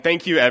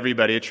Thank you,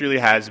 everybody. It truly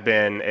has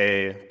been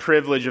a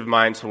privilege of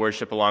mine to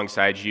worship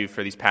alongside you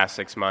for these past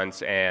 6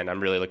 months, and I'm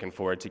really looking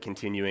forward to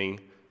continuing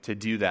to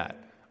do that.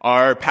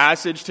 Our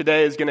passage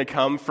today is going to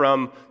come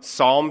from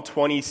Psalm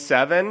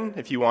 27,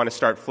 if you want to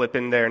start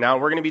flipping there now.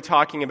 We're going to be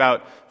talking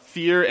about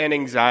fear and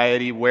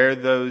anxiety, where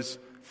those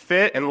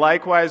fit, and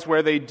likewise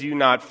where they do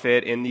not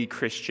fit in the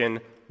Christian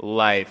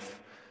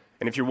life.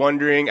 And if you're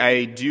wondering,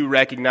 I do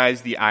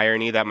recognize the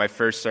irony that my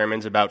first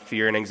sermon's about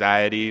fear and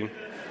anxiety.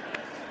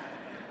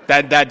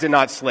 That did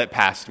not slip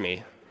past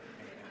me.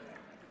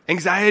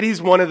 Anxiety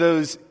is one of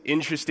those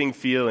interesting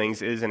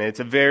feelings, isn't it? It's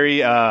a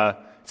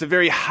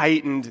very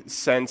heightened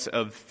sense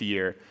of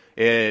fear.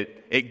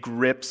 It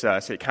grips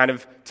us. It kind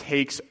of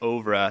takes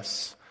over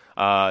us.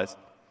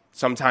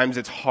 Sometimes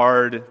it's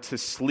hard to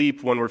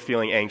sleep when we're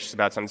feeling anxious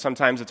about something.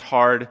 Sometimes it's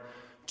hard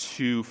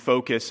to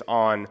focus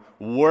on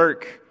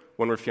work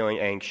when we're feeling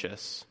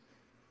anxious.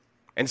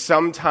 And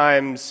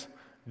sometimes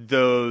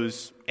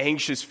those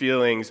anxious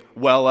feelings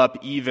well up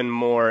even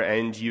more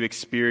and you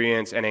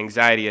experience an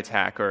anxiety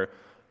attack, or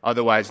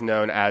otherwise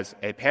known as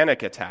a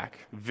panic attack.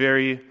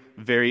 Very,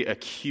 very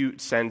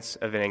acute sense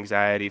of an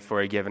anxiety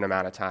for a given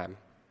amount of time.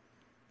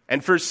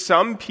 And for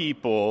some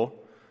people,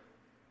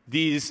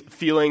 these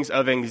feelings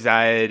of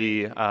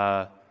anxiety,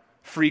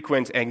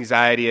 frequent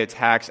anxiety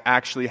attacks,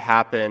 actually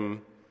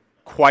happen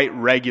quite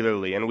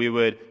regularly, and we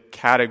would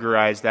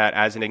categorize that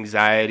as an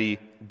anxiety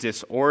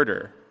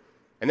disorder.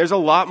 And there's a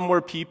lot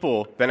more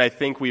people than I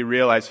think we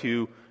realize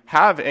who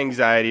have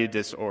anxiety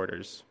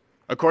disorders.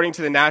 According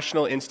to the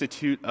National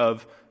Institute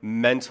of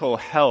Mental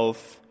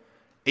Health,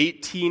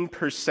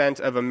 18%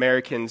 of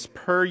Americans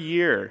per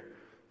year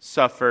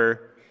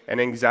suffer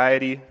an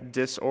anxiety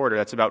disorder.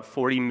 That's about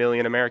 40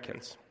 million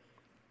Americans.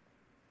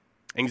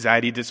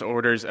 Anxiety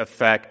disorders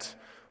affect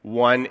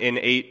 1 in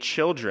 8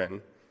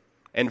 children,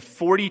 and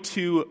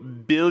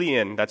 $42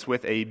 billion, that's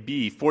with a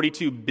B,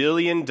 $42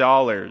 billion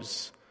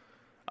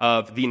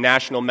of the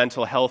national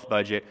mental health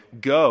budget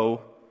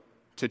go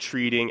to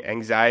treating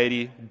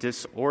anxiety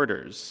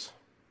disorders.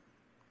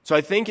 So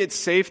I think it's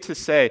safe to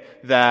say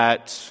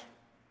that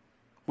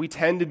we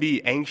tend to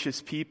be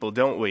anxious people,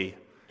 don't we?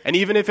 And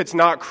even if it's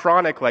not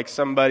chronic like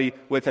somebody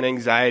with an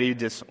anxiety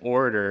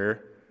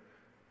disorder,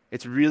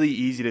 it's really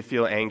easy to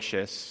feel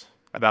anxious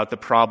about the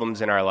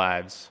problems in our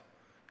lives.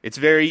 It's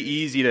very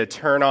easy to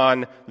turn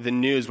on the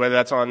news, whether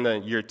that's on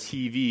your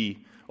TV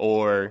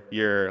or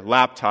your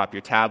laptop, your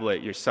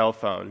tablet, your cell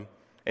phone,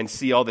 and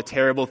see all the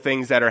terrible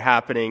things that are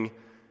happening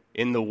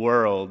in the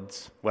world,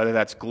 whether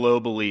that's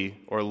globally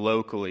or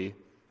locally.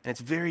 And it's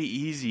very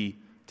easy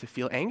to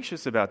feel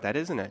anxious about that,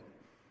 isn't it?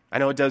 I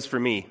know it does for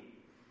me.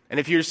 And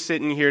if you're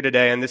sitting here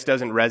today and this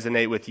doesn't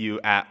resonate with you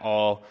at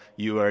all,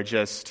 you are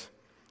just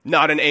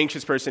not an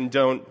anxious person,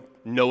 don't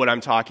know what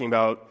I'm talking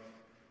about,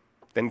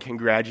 then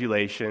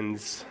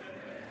congratulations.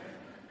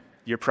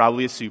 You're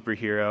probably a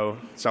superhero,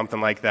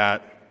 something like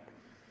that.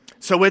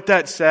 So with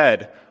that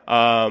said,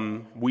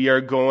 we are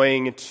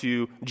going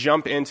to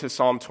jump into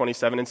Psalm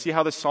 27 and see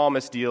how the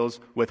psalmist deals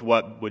with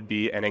what would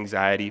be an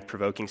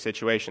anxiety-provoking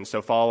situation.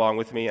 So follow along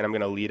with me, and I'm going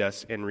to lead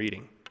us in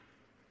reading.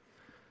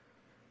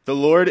 The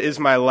Lord is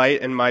my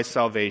light and my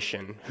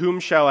salvation. Whom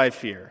shall I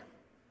fear?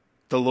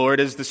 The Lord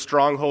is the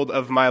stronghold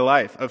of my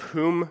life. Of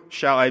whom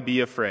shall I be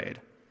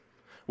afraid?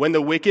 When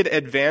the wicked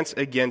advance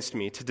against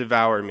me to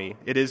devour me,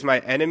 it is my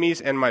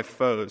enemies and my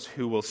foes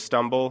who will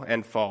stumble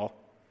and fall.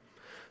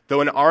 Though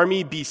an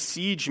army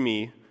besiege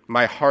me,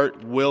 my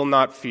heart will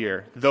not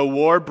fear. Though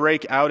war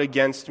break out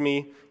against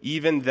me,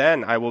 even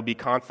then I will be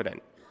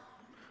confident.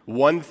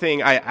 One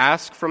thing I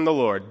ask from the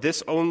Lord,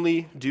 this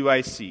only do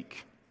I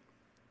seek,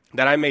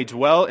 that I may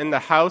dwell in the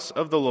house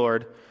of the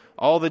Lord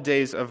all the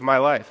days of my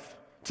life,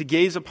 to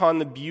gaze upon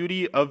the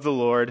beauty of the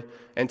Lord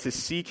and to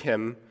seek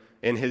him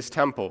in his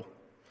temple.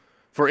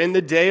 For in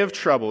the day of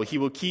trouble he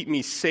will keep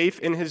me safe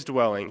in his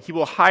dwelling. He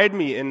will hide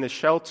me in the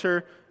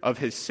shelter of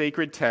his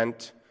sacred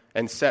tent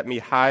and set me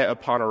high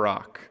upon a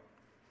rock.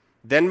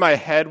 Then my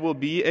head will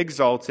be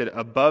exalted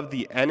above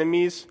the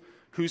enemies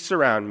who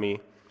surround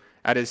me.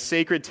 At his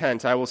sacred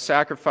tent I will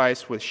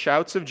sacrifice with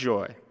shouts of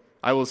joy.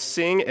 I will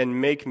sing and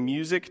make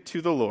music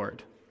to the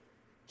Lord.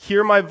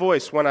 Hear my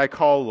voice when I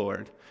call,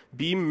 Lord.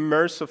 Be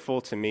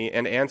merciful to me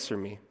and answer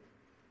me.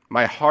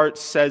 My heart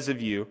says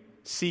of you,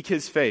 seek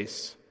his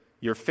face.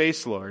 Your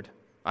face, Lord,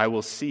 I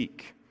will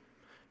seek.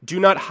 Do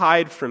not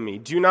hide from me.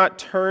 Do not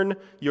turn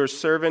your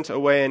servant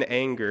away in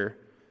anger.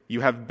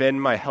 You have been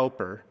my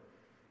helper.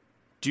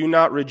 Do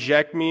not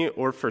reject me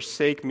or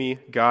forsake me,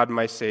 God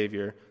my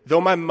Savior. Though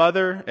my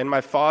mother and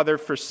my father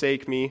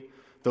forsake me,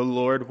 the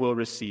Lord will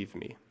receive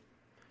me.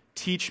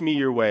 Teach me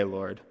your way,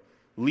 Lord.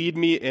 Lead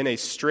me in a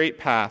straight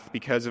path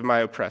because of my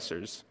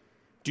oppressors.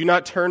 Do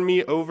not turn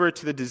me over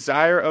to the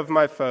desire of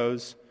my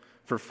foes,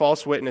 for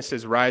false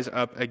witnesses rise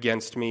up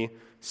against me,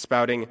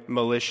 spouting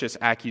malicious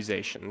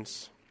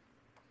accusations.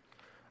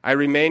 I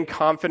remain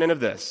confident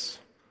of this.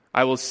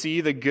 I will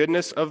see the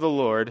goodness of the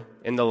Lord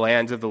in the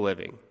land of the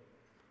living.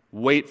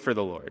 Wait for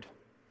the Lord.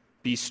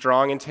 Be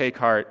strong and take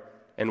heart,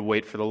 and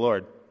wait for the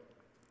Lord.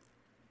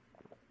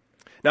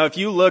 Now, if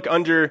you look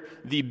under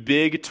the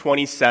big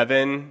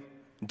 27,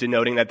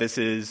 denoting that this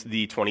is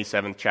the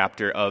 27th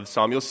chapter of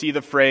Psalm, you'll see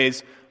the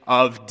phrase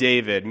of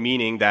David,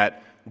 meaning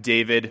that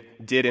David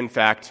did in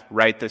fact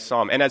write this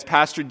psalm. And as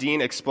Pastor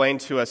Dean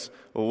explained to us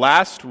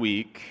last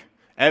week,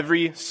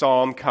 every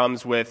psalm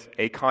comes with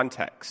a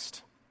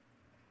context.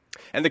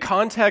 And the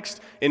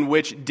context in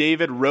which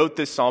David wrote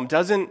this psalm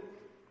doesn't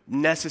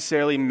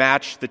necessarily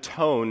match the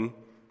tone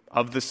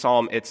of the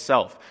psalm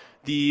itself.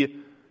 The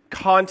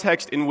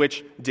context in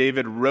which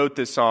David wrote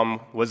this psalm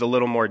was a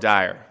little more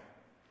dire.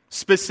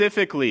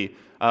 Specifically,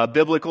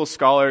 biblical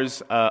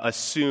scholars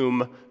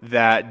assume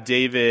that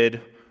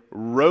David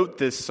wrote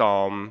this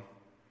psalm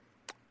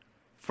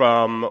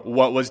from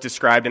what was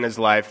described in his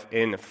life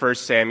in 1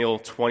 Samuel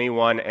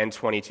 21 and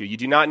 22. You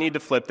do not need to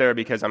flip there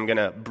because I'm going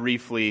to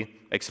briefly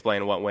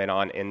explain what went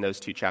on in those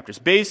two chapters.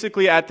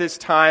 Basically, at this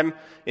time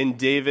in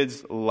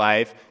David's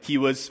life, he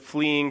was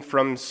fleeing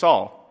from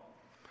Saul.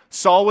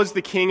 Saul was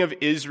the king of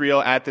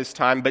Israel at this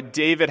time, but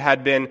David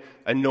had been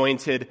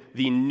anointed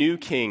the new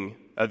king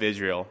of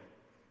Israel.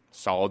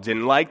 Saul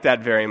didn't like that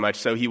very much,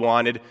 so he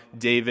wanted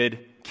David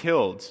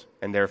killed,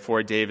 and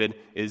therefore David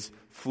is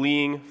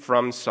fleeing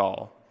from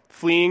Saul,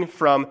 fleeing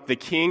from the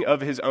king of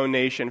his own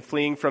nation,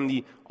 fleeing from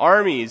the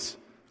armies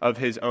of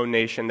his own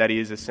nation that he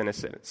is a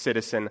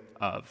citizen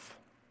of.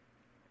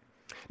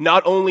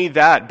 Not only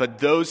that, but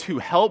those who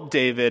helped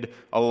David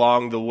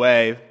along the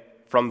way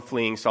from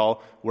fleeing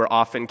Saul were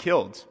often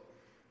killed.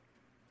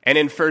 And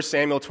in 1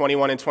 Samuel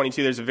 21 and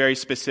 22, there's a very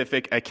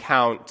specific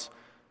account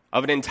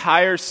of an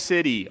entire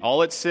city,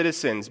 all its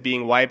citizens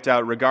being wiped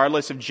out,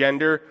 regardless of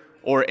gender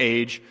or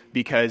age,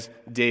 because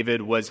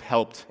David was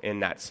helped in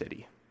that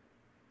city.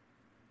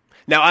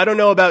 Now, I don't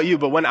know about you,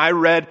 but when I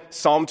read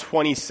Psalm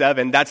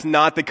 27, that's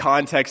not the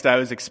context I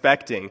was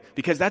expecting,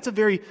 because that's a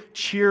very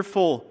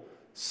cheerful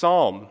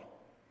psalm,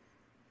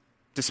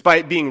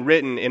 despite being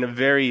written in a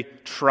very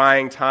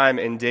trying time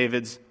in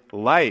David's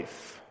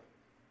life.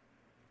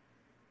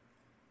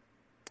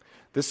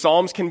 The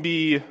Psalms can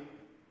be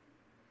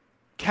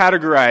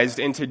categorized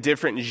into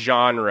different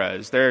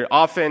genres. They're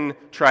often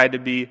tried to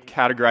be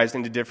categorized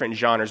into different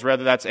genres,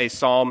 whether that's a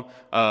psalm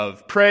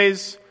of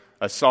praise,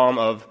 a psalm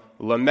of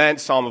lament,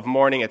 psalm of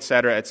mourning,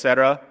 etc.,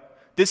 etc.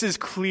 This is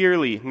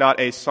clearly not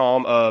a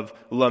psalm of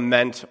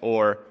lament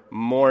or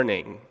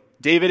mourning.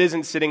 David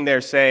isn't sitting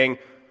there saying,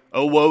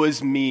 "Oh, woe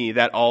is me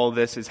that all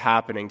this is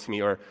happening to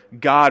me," or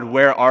 "God,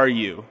 where are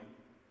you?"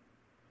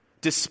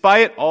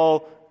 Despite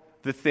all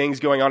the things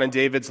going on in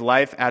David's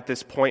life at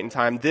this point in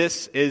time,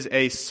 this is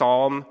a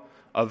psalm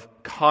of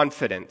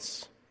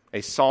confidence, a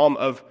psalm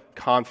of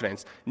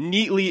confidence,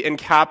 neatly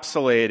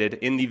encapsulated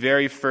in the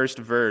very first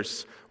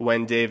verse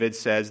when David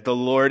says, "The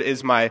Lord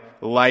is my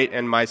light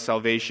and my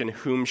salvation,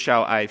 whom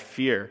shall I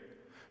fear?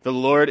 The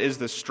Lord is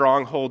the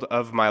stronghold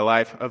of my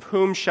life, of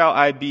whom shall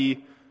I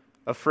be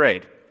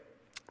afraid?"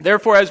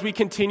 Therefore, as we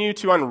continue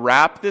to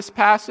unwrap this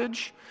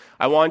passage,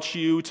 I want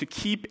you to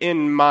keep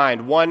in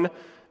mind, one,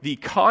 the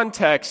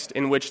context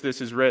in which this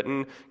is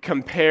written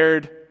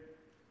compared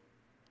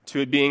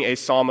to it being a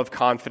psalm of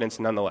confidence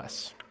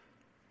nonetheless.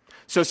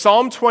 So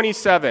Psalm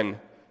 27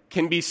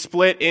 can be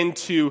split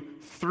into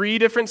 3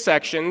 different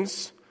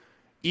sections,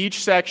 each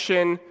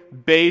section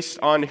based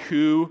on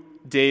who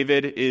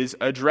David is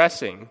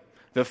addressing.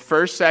 The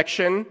first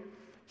section,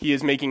 he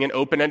is making an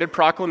open-ended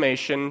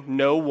proclamation,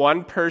 no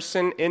one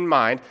person in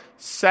mind.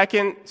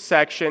 Second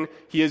section,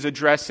 he is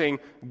addressing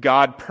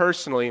God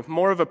personally,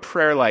 more of a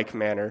prayer-like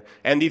manner.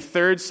 And the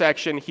third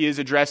section, he is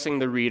addressing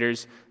the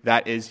readers,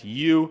 that is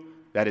you,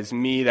 that is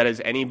me, that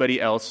is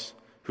anybody else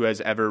who has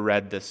ever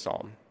read this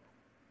psalm.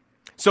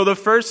 So the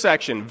first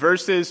section,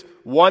 verses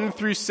 1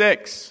 through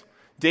 6,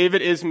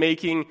 David is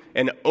making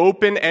an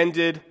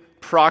open-ended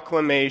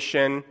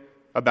proclamation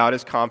about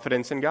his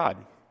confidence in God.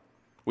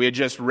 We had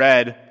just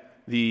read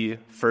the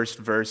first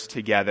verse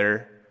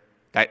together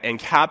that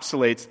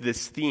encapsulates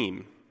this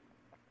theme.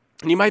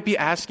 And you might be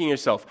asking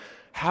yourself,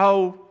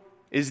 how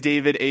is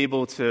David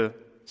able to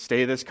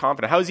stay this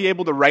confident? How is he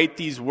able to write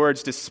these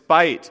words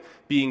despite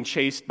being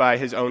chased by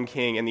his own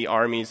king and the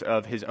armies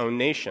of his own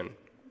nation?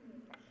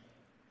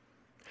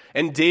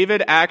 And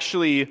David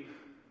actually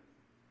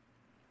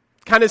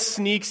kind of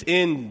sneaks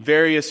in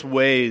various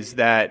ways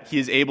that he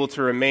is able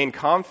to remain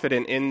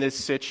confident in this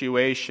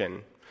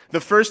situation. The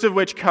first of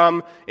which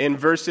come in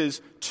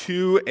verses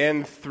 2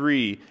 and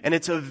 3. And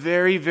it's a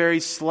very,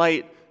 very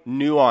slight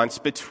nuance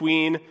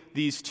between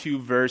these two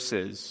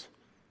verses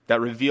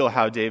that reveal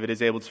how David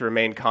is able to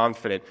remain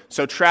confident.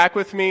 So track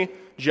with me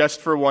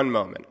just for one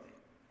moment.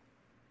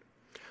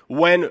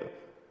 When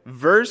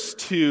verse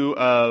 2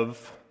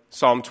 of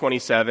Psalm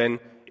 27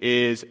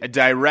 is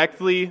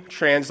directly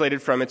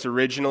translated from its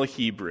original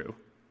Hebrew,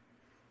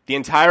 the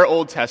entire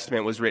Old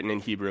Testament was written in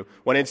Hebrew.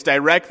 When it's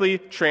directly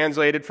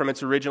translated from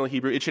its original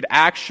Hebrew, it should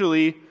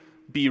actually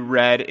be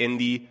read in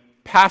the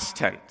past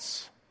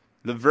tense.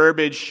 The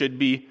verbiage should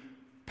be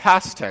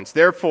past tense.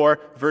 Therefore,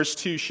 verse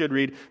 2 should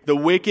read, "The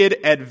wicked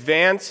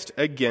advanced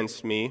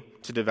against me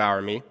to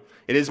devour me.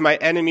 It is my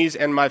enemies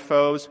and my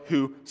foes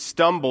who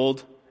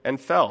stumbled and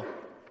fell."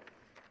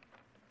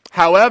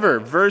 However,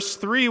 verse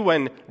 3,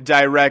 when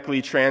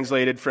directly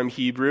translated from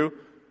Hebrew,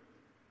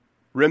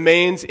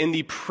 remains in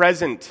the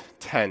present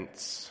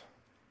tense.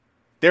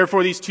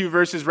 Therefore, these two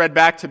verses read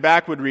back to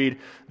back would read,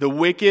 "The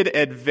wicked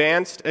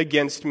advanced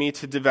against me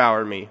to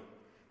devour me.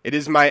 It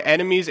is my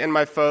enemies and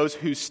my foes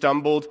who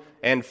stumbled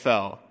and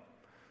fell.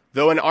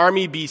 Though an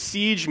army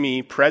besiege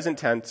me," present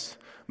tense,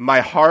 "my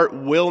heart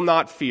will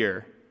not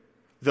fear.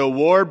 Though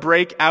war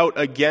break out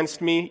against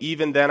me,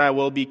 even then I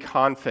will be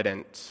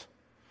confident."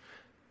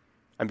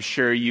 I'm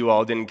sure you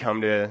all didn't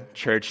come to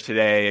church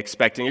today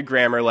expecting a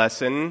grammar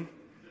lesson,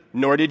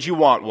 nor did you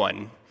want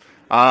one.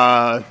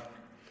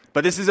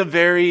 But this is a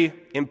very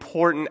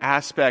important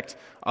aspect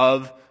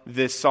of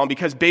this psalm,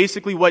 because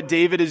basically what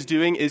David is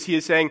doing is he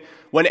is saying,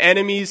 when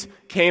enemies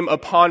came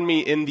upon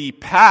me in the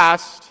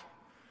past,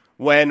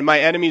 when my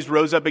enemies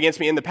rose up against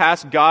me in the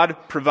past, God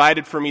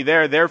provided for me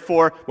there.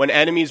 Therefore, when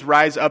enemies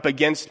rise up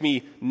against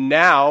me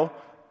now,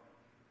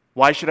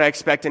 why should I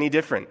expect any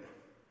different?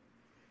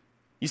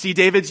 You see,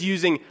 David's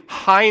using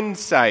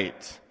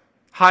hindsight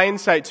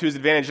to his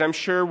advantage. And I'm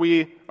sure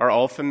we are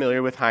all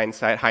familiar with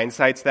hindsight.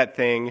 Hindsight's that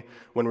thing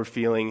when we're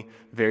feeling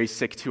very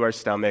sick to our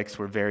stomachs,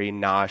 we're very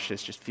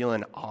nauseous, just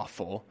feeling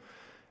awful.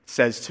 It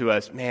says to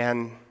us,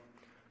 man,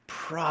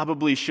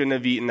 probably shouldn't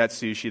have eaten that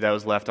sushi that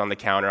was left on the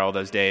counter all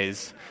those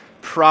days.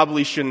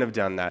 Probably shouldn't have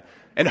done that.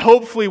 And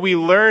hopefully we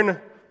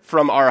learn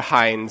from our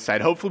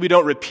hindsight. Hopefully we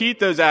don't repeat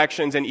those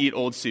actions and eat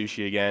old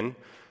sushi again.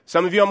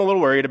 Some of you I'm a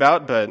little worried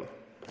about, but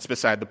it's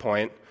beside the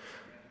point.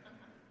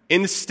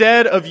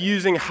 Instead of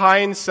using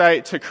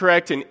hindsight to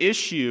correct an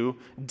issue,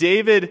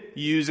 David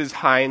uses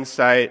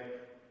hindsight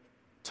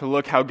to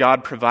look how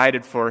God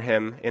provided for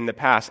him in the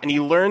past. And he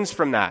learns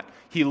from that.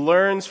 He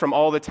learns from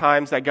all the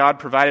times that God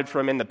provided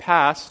for him in the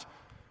past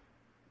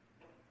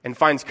and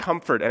finds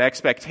comfort and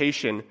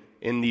expectation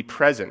in the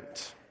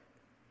present.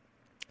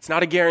 It's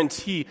not a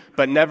guarantee,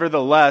 but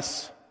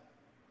nevertheless,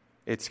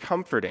 it's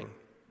comforting.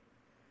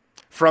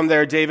 From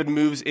there, David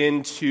moves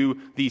into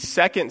the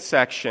second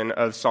section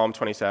of Psalm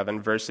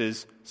 27,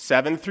 verses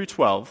 7 through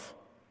 12,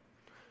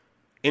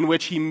 in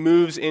which he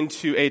moves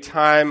into a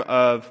time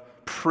of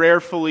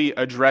prayerfully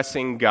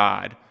addressing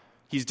God.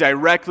 He's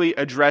directly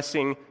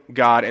addressing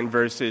God in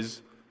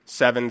verses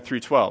 7 through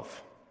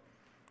 12.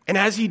 And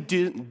as he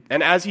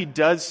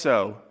does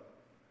so,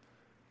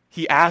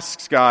 he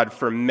asks God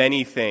for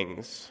many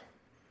things.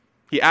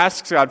 He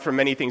asks God for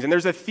many things. And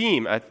there's a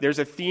theme. There's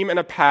a theme and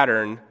a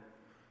pattern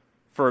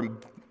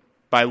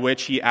by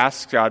which he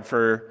asks God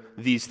for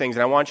these things.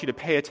 And I want you to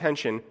pay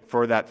attention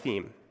for that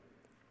theme.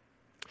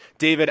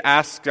 David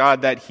asks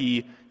God that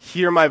he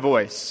hear my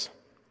voice,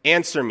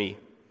 answer me.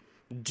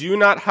 Do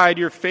not hide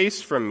your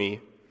face from me.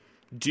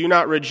 Do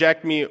not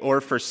reject me or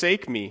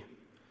forsake me.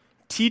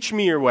 Teach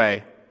me your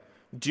way.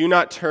 Do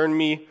not turn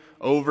me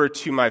over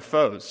to my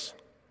foes.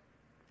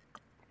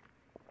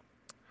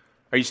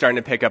 Are you starting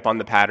to pick up on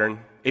the pattern?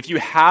 If you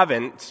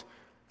haven't,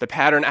 the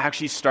pattern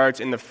actually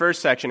starts in the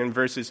first section in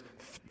verses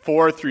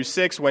 4 through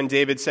 6, when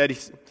David said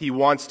he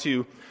wants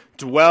to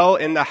dwell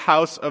in the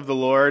house of the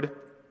Lord,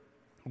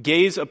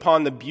 gaze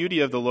upon the beauty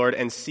of the Lord,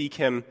 and seek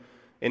him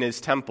in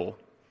his temple.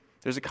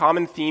 There's a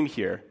common theme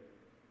here,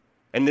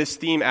 and this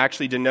theme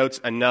actually denotes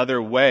another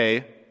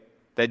way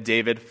that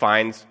David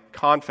finds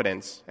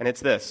confidence, and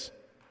it's this.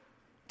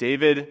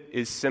 David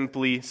is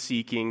simply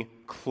seeking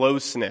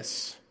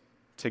closeness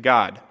to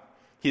God.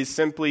 He is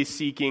simply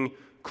seeking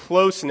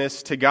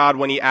closeness to God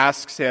when he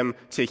asks him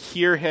to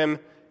hear him,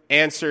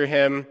 answer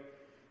him,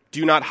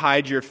 do not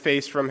hide your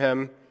face from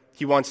him.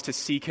 He wants to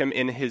seek him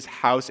in his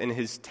house, in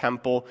his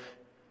temple.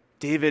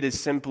 David is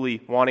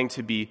simply wanting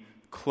to be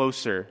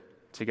closer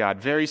to God.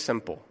 Very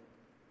simple.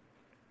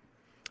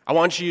 I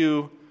want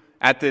you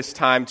at this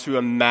time to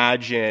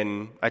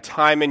imagine a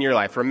time in your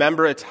life.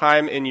 Remember a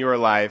time in your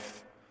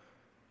life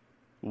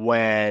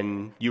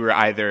when you were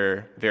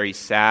either very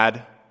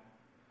sad,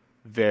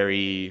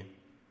 very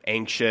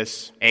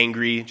anxious,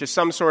 angry, just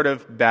some sort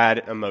of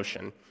bad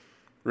emotion.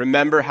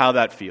 Remember how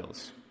that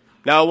feels.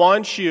 Now I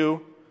want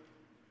you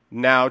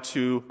now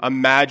to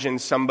imagine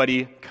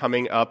somebody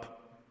coming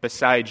up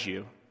beside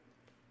you.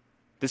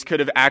 This could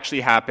have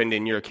actually happened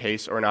in your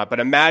case or not, but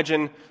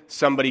imagine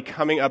somebody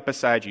coming up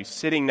beside you,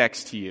 sitting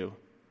next to you,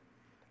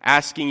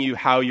 asking you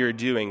how you're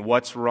doing,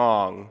 what's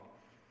wrong.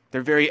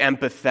 They're very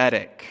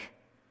empathetic,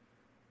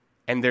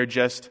 and they're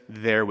just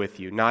there with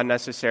you, not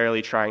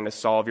necessarily trying to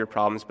solve your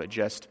problems, but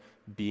just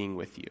being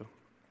with you.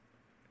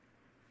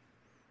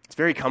 It's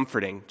very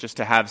comforting just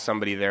to have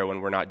somebody there when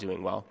we're not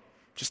doing well,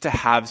 just to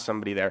have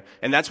somebody there.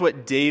 And that's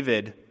what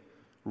David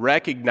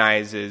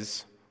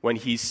recognizes when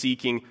he's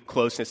seeking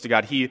closeness to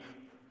God. He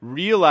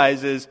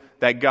realizes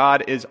that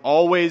God is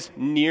always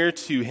near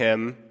to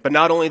him, but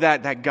not only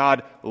that, that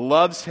God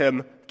loves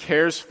him,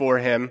 cares for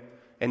him,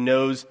 and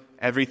knows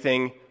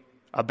everything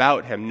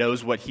about him,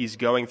 knows what he's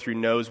going through,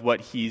 knows what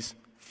he's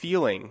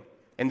feeling.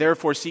 And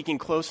therefore, seeking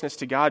closeness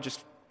to God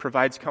just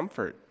provides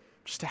comfort,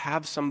 just to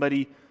have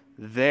somebody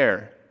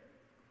there.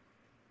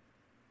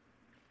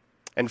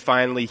 And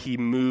finally, he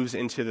moves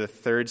into the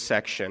third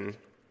section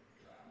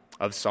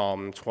of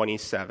Psalm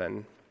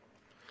 27,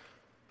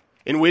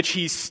 in which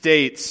he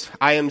states,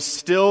 "I am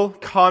still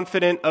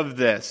confident of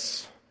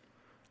this.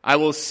 I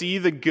will see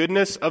the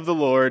goodness of the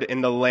Lord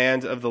in the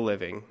land of the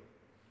living.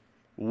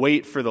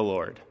 Wait for the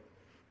Lord.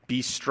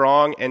 Be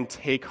strong and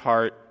take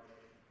heart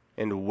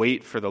and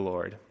wait for the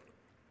Lord."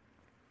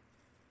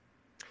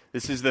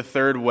 This is the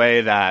third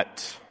way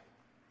that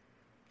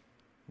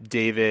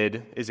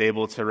David is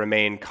able to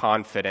remain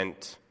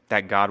confident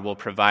that God will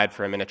provide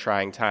for him in a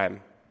trying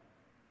time.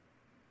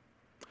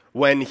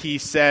 When he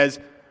says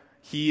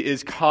he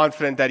is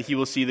confident that he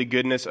will see the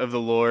goodness of the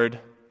Lord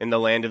in the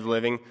land of the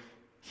living,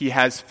 he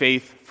has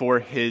faith for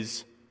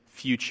his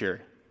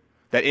future,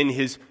 that in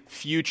his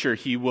future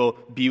he will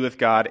be with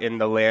God in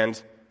the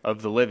land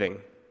of the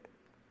living.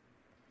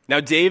 Now,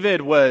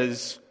 David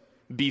was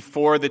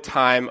before the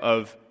time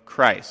of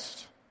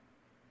Christ.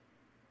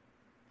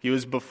 He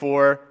was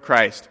before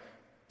Christ.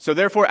 So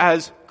therefore,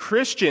 as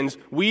Christians,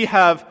 we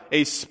have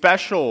a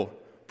special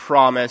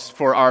promise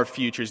for our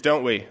futures,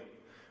 don't we?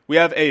 We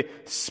have a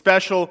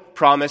special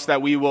promise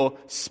that we will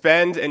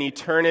spend an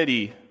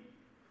eternity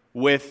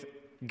with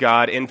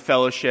God in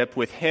fellowship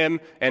with Him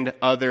and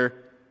other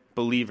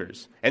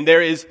believers. And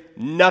there is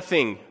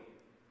nothing,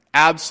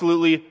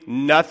 absolutely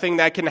nothing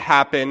that can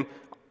happen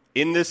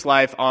in this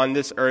life on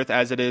this earth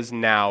as it is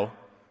now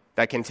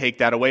that can take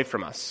that away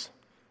from us.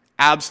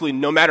 Absolutely,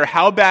 no matter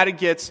how bad it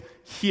gets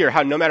here,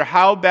 no matter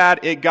how bad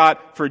it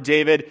got for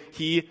David,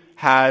 he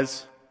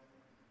has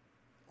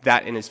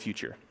that in his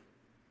future.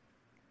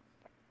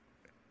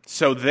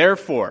 So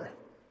therefore,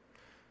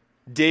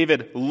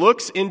 David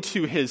looks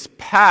into his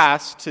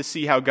past to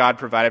see how God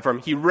provided for him.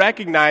 He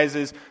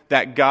recognizes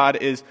that God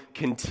is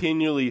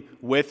continually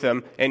with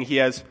him, and he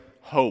has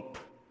hope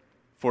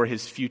for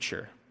his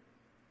future.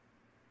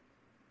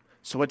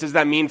 So what does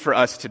that mean for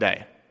us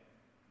today?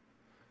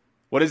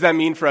 What does that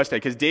mean for us today?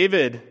 Because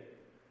David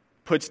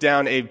puts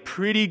down a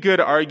pretty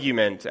good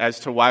argument as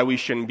to why we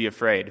shouldn't be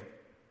afraid.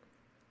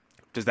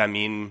 Does that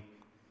mean,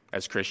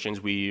 as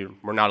Christians, we're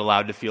not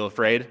allowed to feel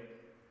afraid?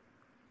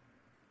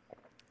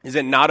 Is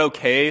it not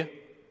okay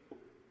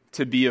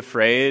to be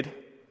afraid,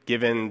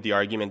 given the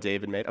argument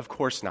David made? Of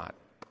course not.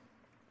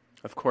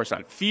 Of course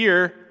not.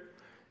 Fear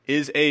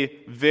is a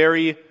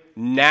very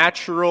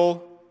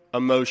natural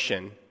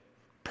emotion,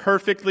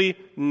 perfectly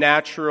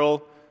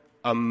natural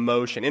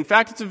emotion. In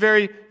fact, it's a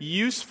very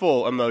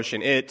useful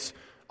emotion. It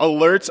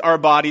alerts our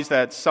bodies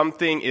that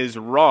something is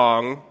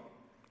wrong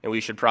and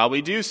we should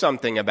probably do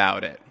something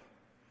about it.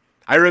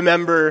 I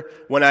remember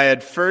when I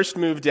had first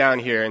moved down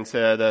here into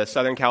the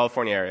Southern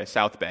California area,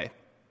 South Bay.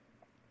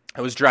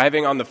 I was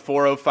driving on the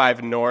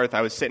 405 North.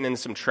 I was sitting in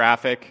some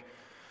traffic.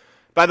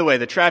 By the way,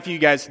 the traffic you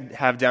guys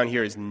have down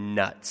here is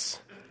nuts.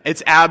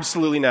 It's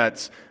absolutely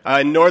nuts.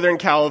 In Northern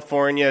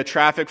California,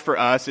 traffic for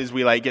us is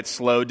we get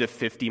slowed to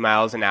 50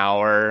 miles an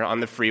hour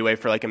on the freeway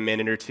for a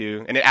minute or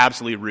two, and it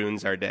absolutely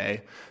ruins our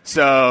day.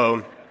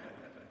 So,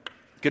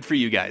 good for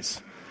you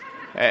guys.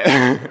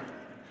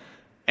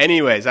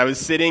 Anyways, I was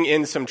sitting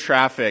in some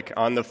traffic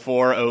on the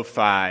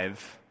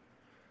 405,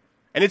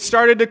 and it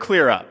started to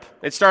clear up.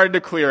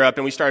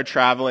 And we started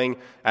traveling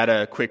at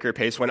a quicker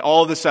pace when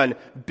all of a sudden,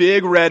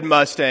 big red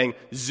Mustang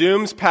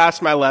zooms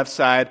past my left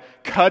side,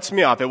 cuts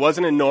me off. It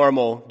wasn't a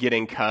normal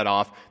getting cut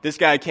off. This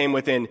guy came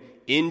within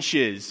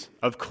inches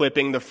of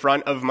clipping the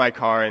front of my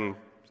car and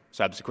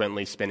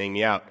subsequently spinning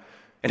me out.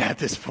 And at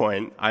this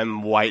point,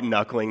 I'm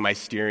white-knuckling my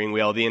steering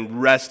wheel. The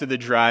rest of the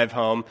drive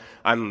home,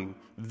 I'm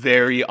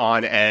very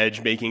on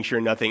edge, making sure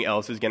nothing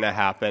else is going to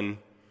happen.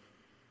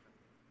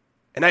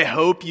 And I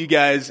hope you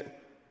guys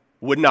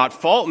would not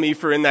fault me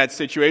for, in that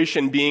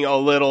situation, being a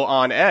little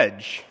on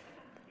edge.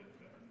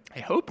 I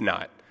hope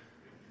not.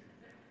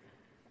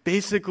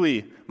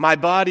 Basically, my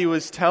body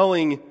was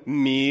telling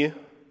me,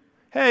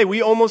 hey,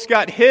 we almost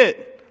got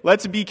hit.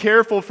 Let's be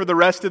careful for the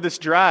rest of this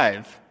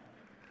drive.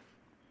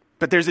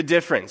 But there's a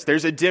difference.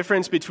 There's a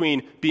difference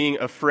between being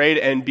afraid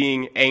and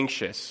being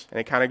anxious. And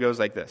it kind of goes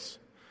like this.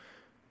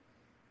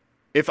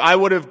 If I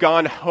would have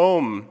gone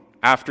home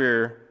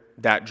after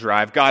that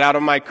drive, got out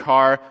of my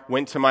car,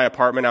 went to my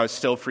apartment, I was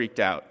still freaked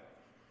out.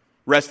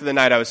 Rest of the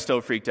night, I was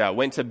still freaked out.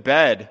 Went to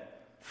bed,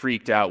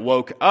 freaked out.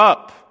 Woke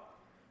up,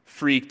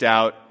 freaked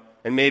out.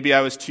 And maybe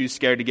I was too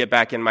scared to get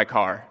back in my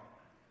car.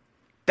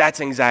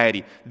 That's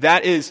anxiety.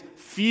 That is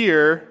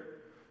fear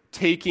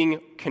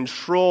taking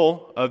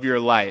control of your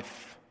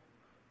life.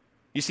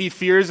 You see,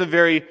 fear is a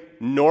very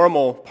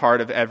normal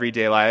part of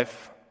everyday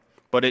life,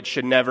 but it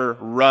should never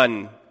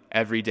run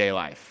everyday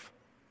life.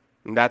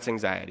 And that's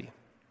anxiety.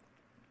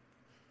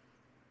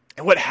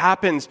 And what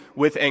happens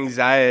with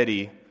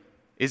anxiety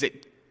is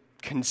it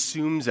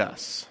consumes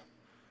us.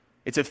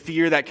 It's a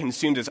fear that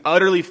consumes us,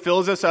 utterly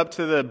fills us up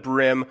to the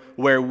brim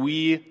where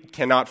we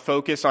cannot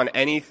focus on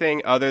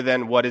anything other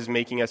than what is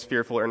making us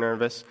fearful or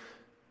nervous.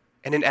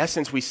 And in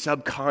essence, we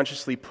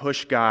subconsciously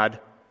push God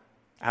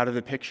out of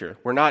the picture.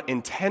 We're not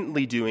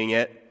intently doing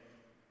it.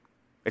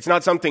 It's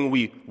not something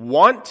we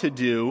want to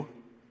do,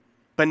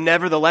 but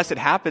nevertheless it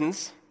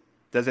happens.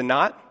 Does it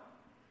not?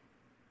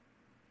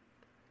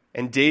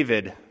 And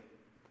David,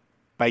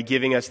 by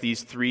giving us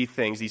these three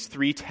things, these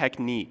three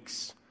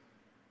techniques,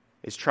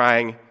 is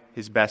trying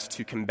his best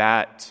to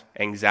combat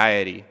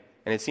anxiety,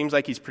 and it seems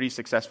like he's pretty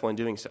successful in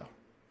doing so.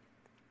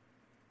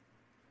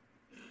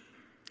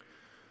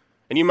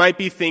 And you might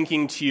be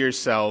thinking to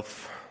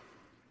yourself,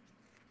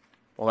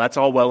 well, that's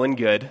all well and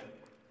good.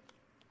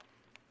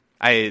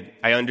 I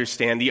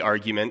understand the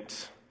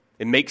argument.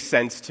 It makes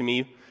sense to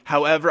me.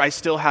 However, I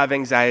still have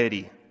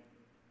anxiety.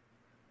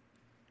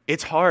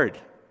 It's hard.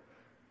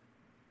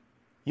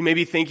 You may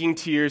be thinking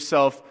to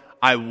yourself,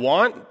 I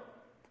want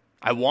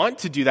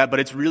to do that, but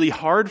it's really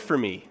hard for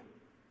me.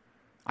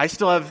 I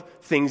still have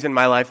things in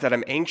my life that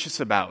I'm anxious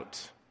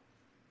about.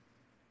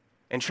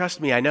 And trust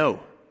me, I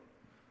know.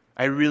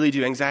 I really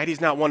do. Anxiety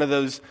is not one of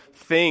those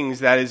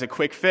things that is a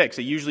quick fix.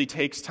 It usually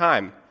takes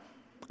time.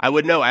 I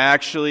would know. I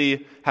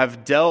actually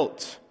have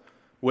dealt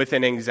with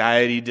an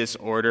anxiety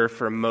disorder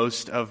for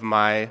most of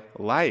my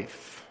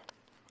life.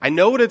 I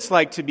know what it's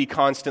like to be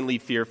constantly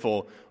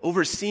fearful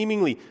over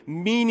seemingly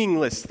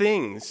meaningless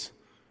things.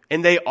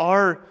 And they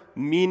are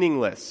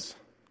meaningless.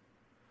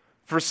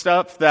 For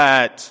stuff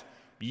that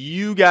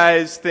you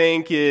guys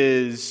think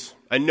is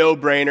a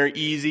no-brainer,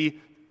 easy,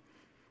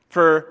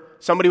 for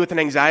somebody with an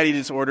anxiety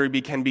disorder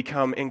can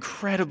become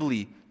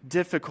incredibly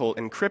difficult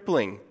and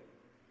crippling.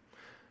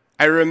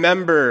 I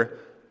remember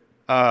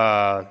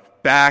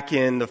back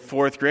in the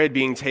 4th grade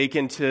being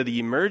taken to the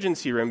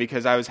emergency room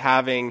because I was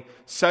having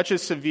such a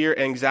severe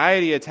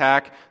anxiety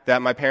attack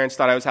that my parents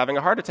thought I was having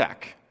a heart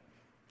attack.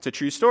 It's a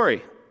true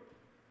story.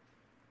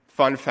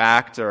 Fun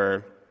fact,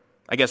 or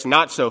I guess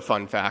not so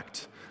fun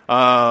fact,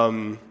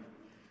 and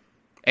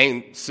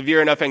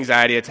severe enough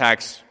anxiety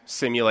attacks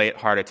simulate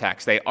heart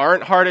attacks. They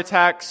aren't heart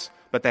attacks,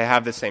 but they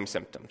have the same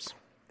symptoms.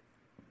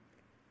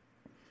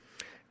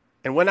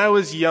 And when I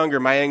was younger,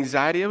 my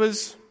anxiety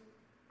was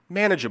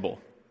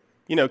manageable.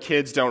 You know,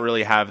 kids don't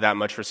really have that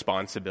much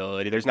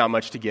responsibility. There's not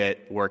much to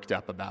get worked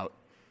up about.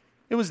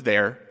 It was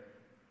there,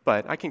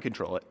 but I can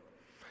control it.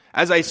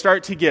 As I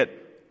start to get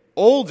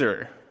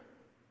older,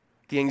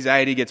 the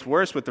anxiety gets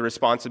worse with the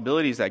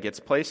responsibilities that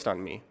gets placed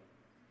on me.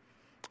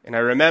 And I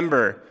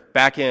remember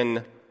back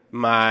in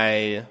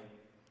my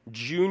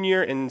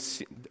junior and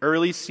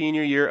early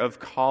senior year of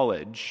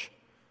college,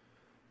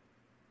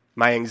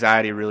 my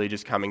anxiety really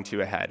just coming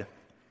to a head.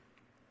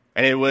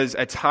 And it was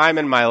a time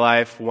in my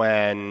life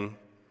when,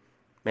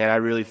 I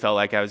really felt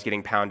like I was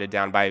getting pounded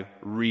down by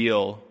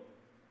real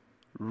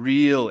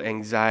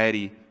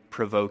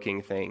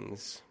anxiety-provoking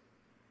things.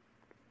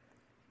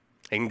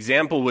 An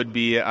example would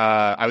be,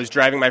 I was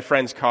driving my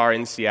friend's car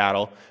in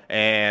Seattle,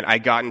 and I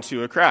got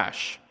into a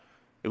crash.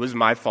 It was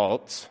my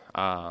fault,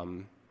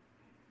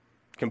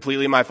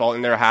 completely my fault,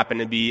 and there happened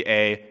to be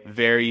a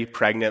very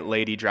pregnant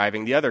lady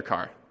driving the other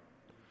car.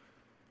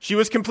 She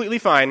was completely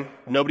fine.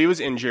 Nobody was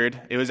injured.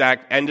 It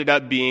ended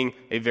up being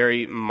a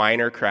very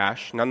minor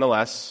crash.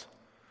 Nonetheless,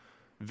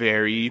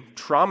 very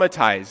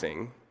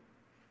traumatizing,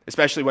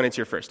 especially when it's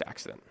your first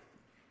accident.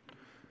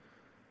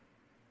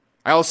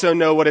 I also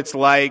know what it's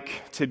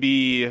like to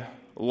be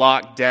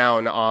locked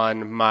down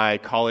on my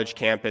college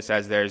campus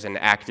as there's an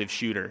active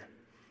shooter.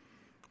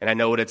 And I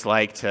know what it's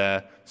like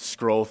to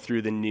scroll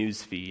through the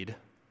news feed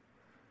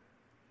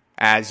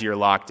as you're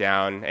locked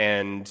down,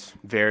 and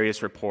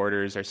various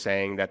reporters are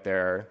saying that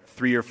there are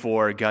 3 or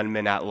 4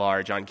 gunmen at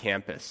large on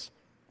campus.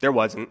 There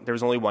wasn't. There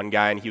was only one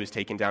guy, and he was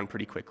taken down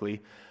pretty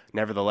quickly.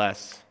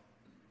 Nevertheless,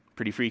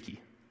 pretty freaky.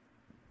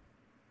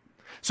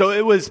 So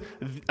it was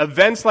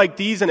events like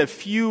these and a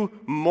few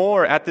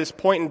more at this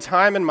point in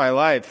time in my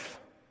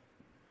life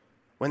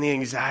when the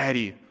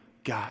anxiety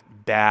got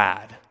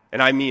bad.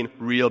 And I mean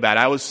real bad.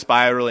 I was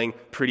spiraling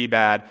pretty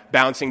bad,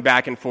 bouncing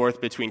back and forth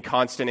between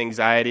constant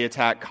anxiety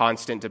attack,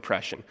 constant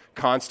depression.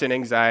 Constant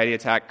anxiety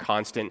attack,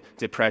 constant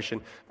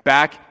depression.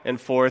 Back and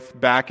forth,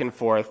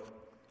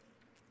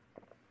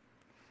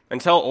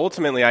 until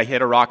ultimately I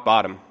hit a rock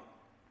bottom.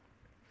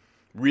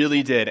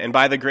 Really did. And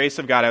by the grace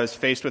of God, I was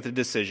faced with a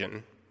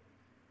decision.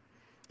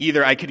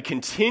 Either I could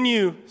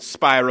continue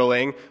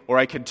spiraling, or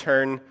I could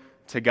turn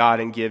to God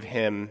and give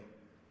Him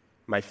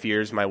my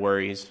fears, my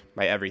worries,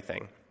 my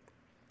everything.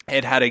 I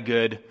had had a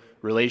good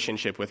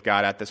relationship with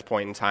God at this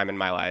point in time in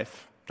my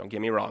life. Don't get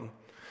me wrong.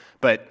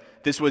 But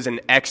this was an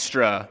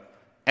extra,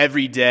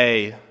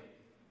 everyday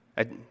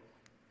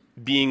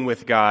being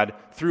with God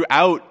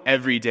throughout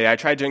every day. I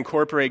tried to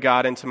incorporate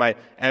God into my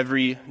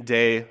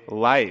everyday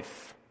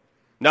life.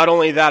 Not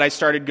only that, I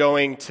started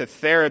going to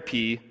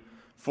therapy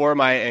for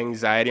my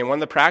anxiety. And one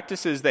of the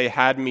practices they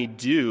had me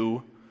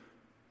do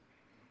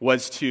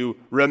was to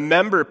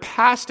remember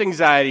past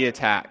anxiety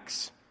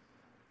attacks,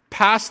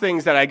 past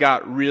things that I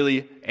got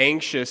really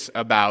anxious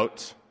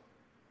about,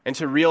 and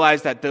to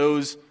realize that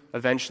those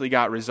eventually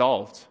got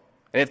resolved.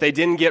 And if they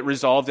didn't get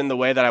resolved in the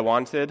way that I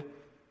wanted,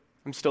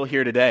 I'm still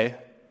here today.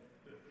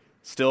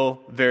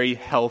 Still very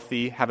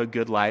healthy, have a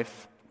good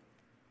life.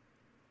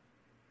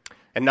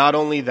 And not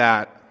only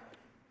that,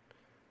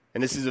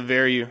 and this is a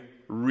very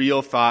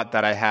real thought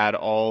that I had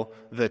all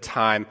the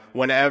time,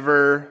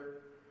 whenever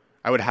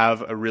I would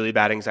have a really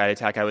bad anxiety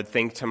attack, I would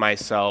think to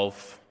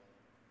myself,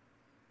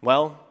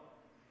 well,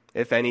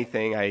 if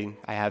anything,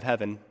 I have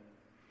heaven.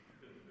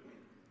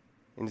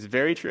 And it's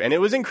very true. And it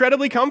was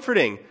incredibly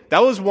comforting. That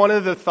was one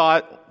of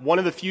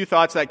the few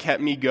thoughts that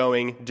kept me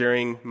going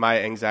during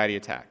my anxiety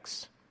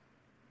attacks.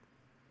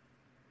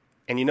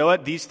 And you know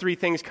what? These three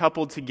things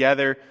coupled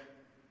together,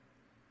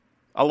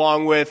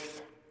 along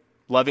with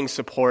loving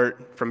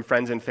support from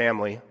friends and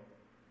family,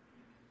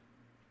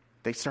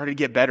 they started to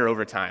get better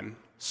over time.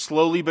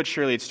 Slowly but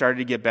surely, it started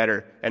to get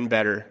better and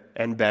better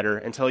and better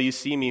until you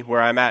see me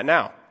where I'm at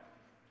now.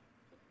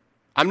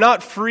 I'm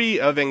not free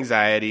of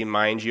anxiety,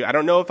 mind you. I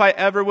don't know if I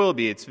ever will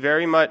be. It's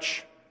very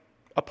much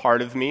a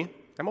part of me.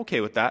 I'm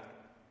okay with that.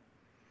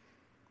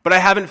 But I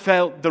haven't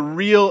felt the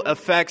real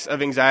effects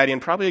of anxiety in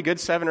probably a good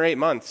 7 or 8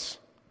 months.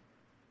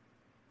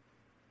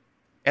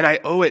 And I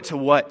owe it to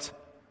what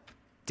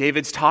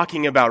David's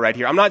talking about right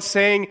here. I'm not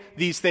saying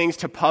these things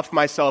to puff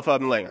myself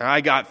up and like, I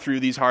got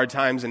through these hard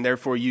times and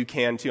therefore you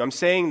can too. I'm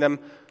saying them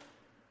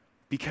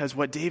because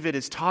what David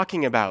is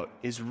talking about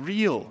is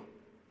real.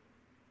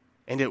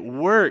 And it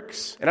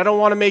works. And I don't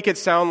want to make it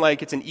sound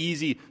like it's an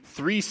easy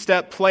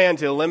 3-step plan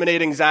to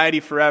eliminate anxiety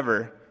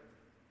forever.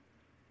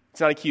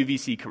 It's not a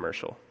QVC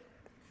commercial.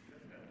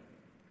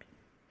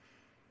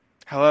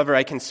 However,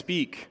 I can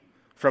speak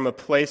from a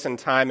place and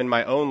time in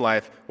my own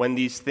life when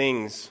these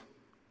things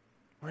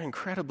were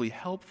incredibly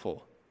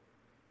helpful.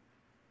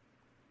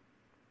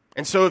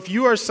 And so if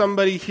you are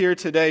somebody here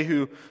today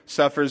who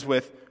suffers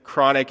with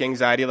chronic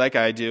anxiety like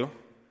I do,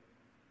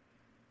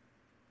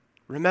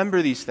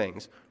 remember these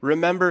things.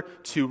 Remember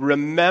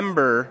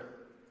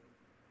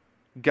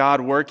God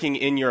working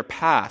in your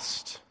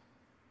past.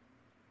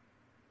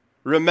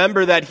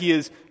 Remember that He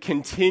is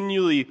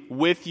continually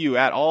with you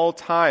at all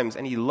times,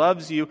 and He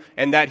loves you,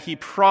 and that He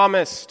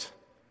promised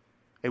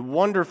a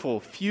wonderful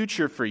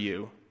future for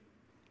you.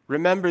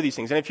 Remember these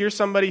things. And if you're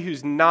somebody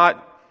who's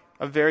not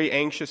a very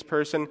anxious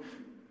person,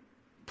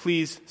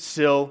 please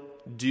still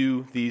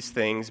do these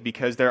things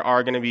because there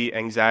are going to be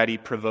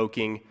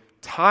anxiety-provoking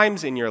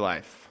times in your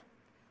life.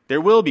 There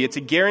will be. It's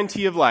a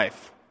guarantee of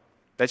life.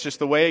 That's just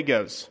the way it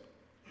goes.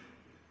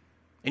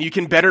 And you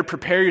can better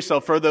prepare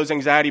yourself for those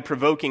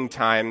anxiety-provoking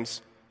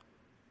times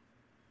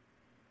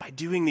by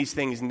doing these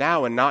things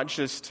now and not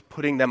just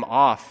putting them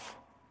off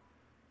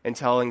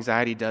until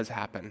anxiety does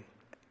happen.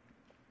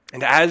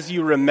 And as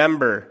you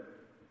remember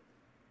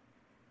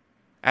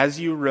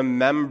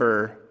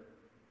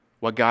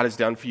what God has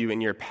done for you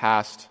in your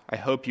past, I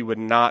hope you would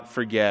not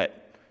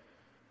forget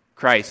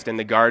Christ in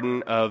the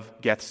Garden of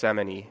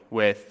Gethsemane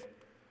with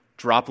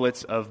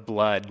droplets of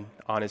blood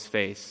on His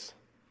face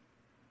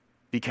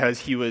because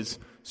He was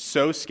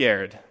so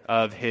scared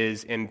of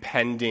His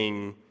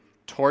impending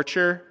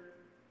torture,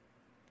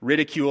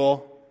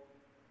 ridicule,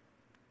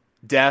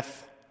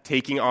 death,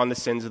 taking on the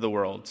sins of the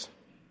world.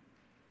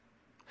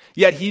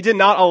 Yet He did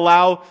not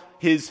allow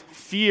His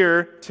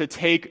fear to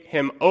take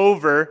Him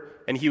over,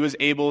 and He was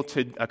able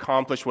to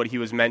accomplish what He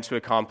was meant to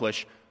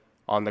accomplish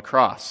on the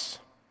cross.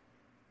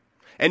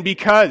 And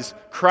because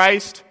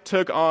Christ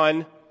took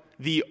on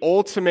the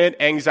ultimate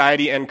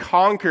anxiety and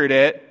conquered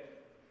it,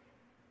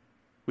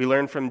 we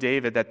learn from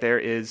David that there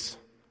is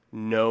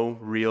no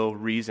real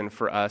reason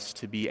for us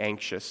to be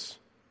anxious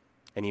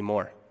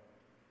anymore.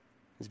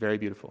 It's very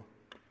beautiful.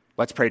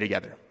 Let's pray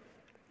together.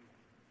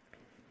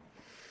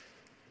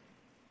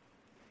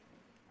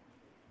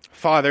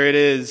 Father, it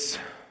is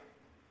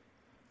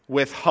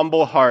with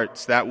humble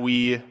hearts that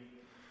we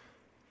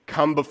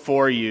come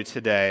before you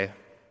today,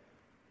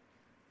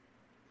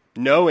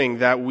 knowing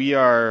that we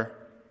are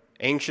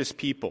anxious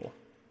people,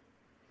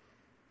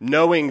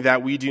 knowing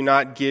that we do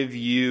not give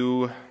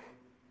you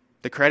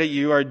the credit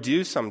you are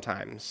due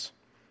sometimes.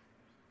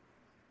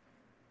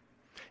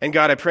 And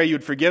God, I pray you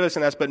would forgive us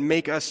in this, but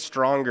make us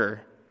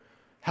stronger.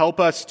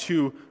 Help us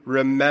to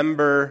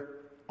remember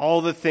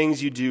all the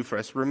things you do for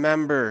us.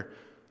 Remember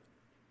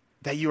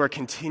that you are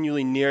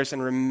continually near us,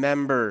 and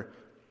remember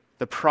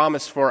the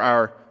promise for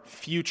our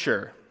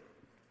future.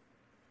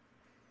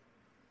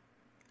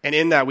 And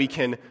in that we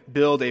can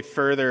build a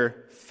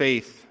further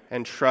faith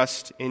and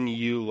trust in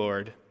you,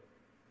 Lord.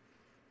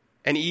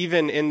 And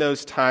even in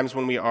those times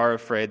when we are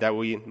afraid, that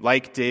we,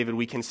 like David,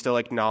 we can still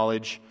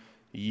acknowledge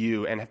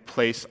you and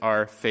place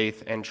our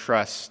faith and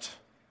trust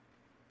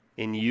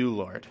in you,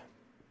 Lord.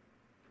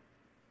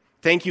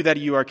 Thank you that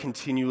you are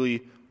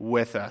continually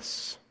with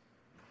us.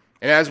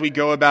 And as we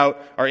go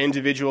about our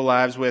individual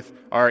lives with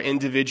our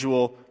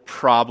individual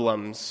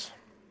problems,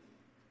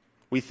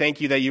 we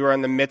thank you that you are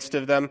in the midst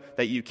of them,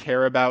 that you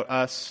care about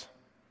us,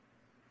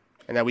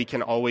 and that we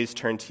can always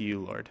turn to you,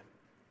 Lord.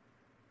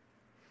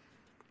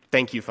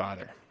 Thank you,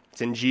 Father.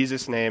 It's in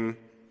Jesus' name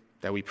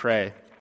that we pray.